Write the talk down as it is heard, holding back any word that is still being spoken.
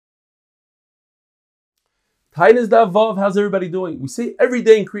Tainas Davav, how's everybody doing? We say every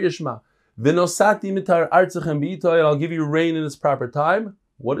day in Kriya Shema, V'nosati mitar artzachem b'itoy, and I'll give you rain in its proper time.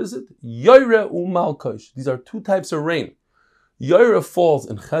 What is it? Yoire u'malkosh. These are two types of rain. Yoire falls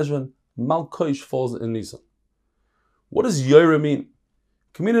in Cheshvan, Malkosh falls in Nisan. What does Yoire mean?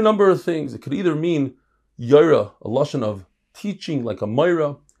 It can mean a number of things. It could either mean Yoire, a lashon of teaching, like a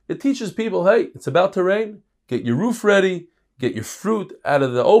Moira. It teaches people, hey, it's about to rain. Get your roof ready. Get your fruit out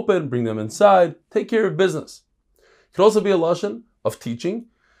of the open. Bring them inside. Take care of business. It could also be a lashon of teaching.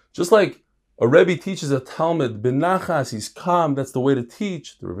 Just like a Rebbe teaches a Talmud, benachas, he's calm, that's the way to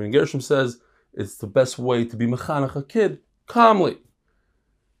teach. The Rebbe Gershom says it's the best way to be mechanech a kid, calmly.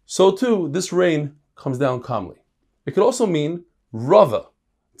 So too, this rain comes down calmly. It could also mean rava.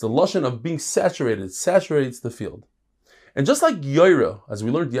 It's a lashon of being saturated. It saturates the field. And just like yoira, as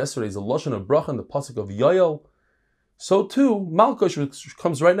we learned yesterday, is a lashon of bracha in the pasuk of yoyel, so too, malkosh, which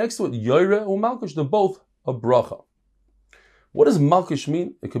comes right next to it, yoira or malkosh, they're both a bracha. What does malkosh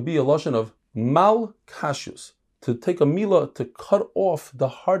mean? It could be a lashon of mal kashus, to take a milah to cut off the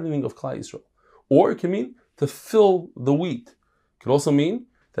hardening of Klal Yisrael. Or it can mean to fill the wheat. It could also mean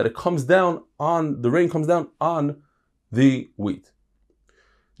that it comes down on, the rain comes down on the wheat.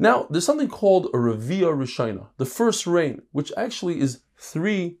 Now, there's something called a Revi'ah Rishona, the first rain, which actually is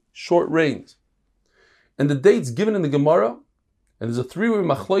 3 short rains. And the dates given in the Gemara, and there's a 3-way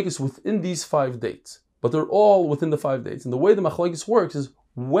machlokes within these 5 dates. But they're all within the 5 dates. And the way the machlokes works is,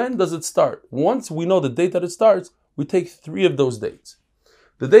 when does it start? Once we know the date that it starts, we take 3 of those dates.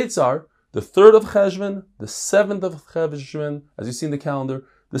 The dates are the 3rd of Cheshvan, the 7th of Cheshvan, as you see in the calendar,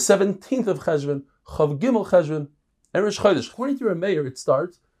 the 17th of Cheshvan, Chav Gimel Cheshvan, and Rosh Chodesh. According to Rameir, it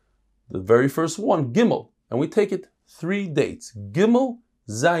starts the very first one, Gimel, and we take it 3 dates, Gimel,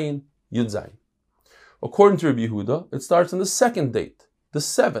 Zayin, Yud Zayin. According to Rabbi Yehuda, it starts on the 2nd date, the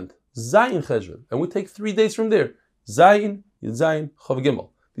 7th, Zayin Cheshvan, and we take 3 dates from there, Zayin, Yud Zayin, Chav Gimel.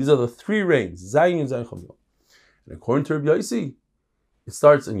 These are the 3 rains, Zayin, Yud Zayin, Chav Gimel. And according to Rabbi Yossi, it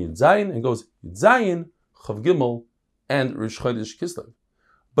starts in Yud Zayin and goes Yud Zayin, Chav Gimel, and Rosh Chodesh Kislev.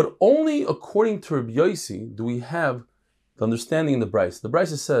 But only according to Rabbi Yossi do we have the understanding in the Bryce. The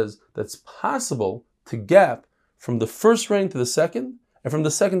Bryce says that it's possible to gap from the first rain to the second, and from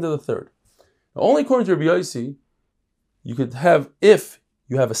the second to the third. Now, only according to Rabbi Yossi, you could have, if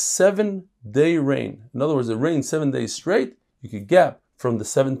you have a 7-day rain, in other words, it rains 7 days straight, you could gap from the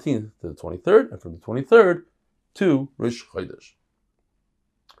 17th to the 23rd, and from the 23rd to Rosh Chodesh.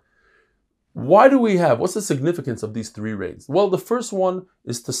 Why do we have, what's the significance of these 3 rains? Well, the first one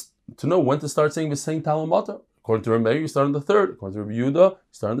is to know when to start saying V'sein Talamata. According to Rameir, you start on the 3rd. According to Rabbi Yehuda, you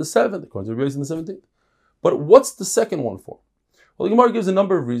start on the 7th. According to Rabbi Yossi, on the 17th. But what's the second one for? Well, the Gemara gives a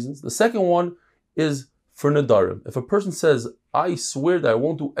number of reasons. The second one is for Nadarim. If a person says, I swear that I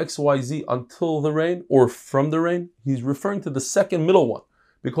won't do X, Y, Z until the rain, or from the rain, he's referring to the second middle one.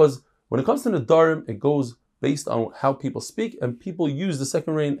 Because when it comes to Nadarim, it goes based on how people speak, and people use the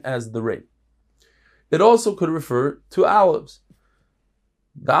second rain as the rain. It also could refer to olives.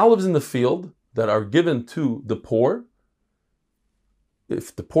 The olives in the field that are given to the poor,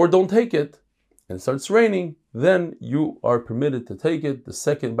 if the poor don't take it and it starts raining, then you are permitted to take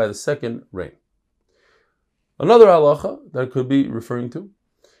it by the second rain. Another halacha that it could be referring to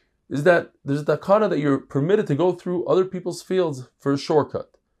is that there's a takana that you're permitted to go through other people's fields for a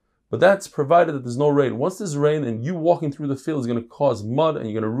shortcut. But that's provided that there's no rain. Once there's rain and you walking through the field is going to cause mud and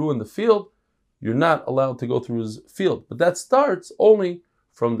you're going to ruin the field, you're not allowed to go through his field. But that starts only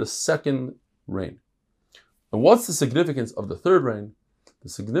from the second rain. And what's the significance of the third rain? The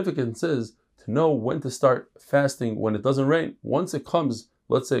significance is to know when to start fasting when it doesn't rain. Once it comes,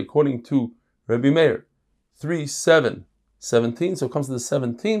 let's say according to Rabbi Meir, 3, 7, 17, so it comes to the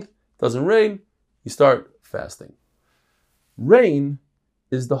 17th, doesn't rain, you start fasting. Rain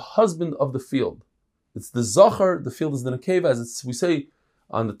is the husband of the field. It's the zachar, the field is the nekeva, as we say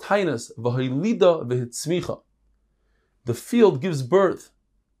on the tainus, v'hailida v'hitzmicha. The field gives birth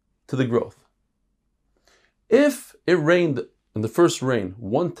to the growth. If it rained in the first rain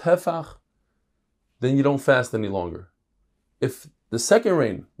 1 tefach, then you don't fast any longer. If the second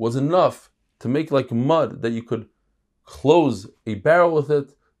rain was enough to make like mud that you could close a barrel with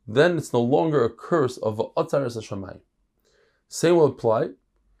it, then it's no longer a curse of v'atzares hashamayim. Same will apply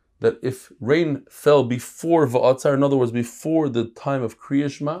that if rain fell before v'atzar, in other words, before the time of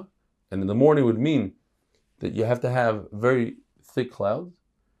Kriya Shema, and in the morning would mean that you have to have very thick clouds,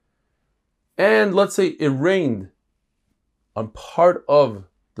 and let's say it rained on part of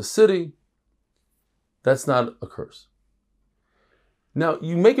the city, that's not a curse. Now,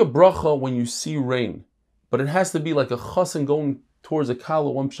 you make a bracha when you see rain, but it has to be like a chassan going towards a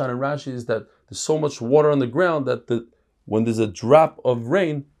kala. One pshat in Rashi is that there's so much water on the ground that when there's a drop of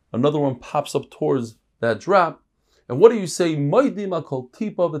rain, another one pops up towards that drop. And what do you say? Moedim al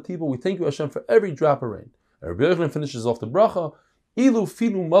tipa v'tipa. We thank you, Hashem, for every drop of rain. And Rabbi Yochanan finishes off the bracha. Ilu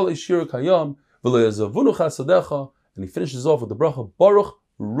filu malei shir kayam v'lo yazavunu chasadecha. And he finishes off with the bracha Baruch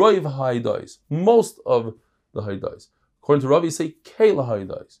Roiv Haidais. Most of the Haidais. According to Rav, you say Kela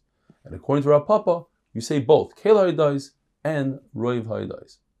Haidais. And according to Rav Papa, you say both Kela Haidais and Roiv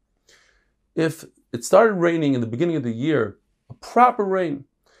Haidais. If it started raining in the beginning of the year, a proper rain,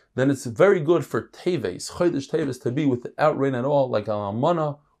 then it's very good for Teves, Chodesh Teves, to be without rain at all, like Al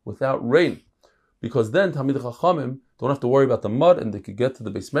Amana, without rain. Because then Talmidei Chachamim don't have to worry about the mud, and they could get to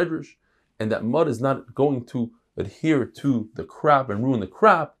the Beis Medrash, and that mud is not going to adhere to the crop and ruin the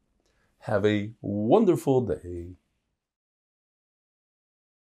crop. Have a wonderful day.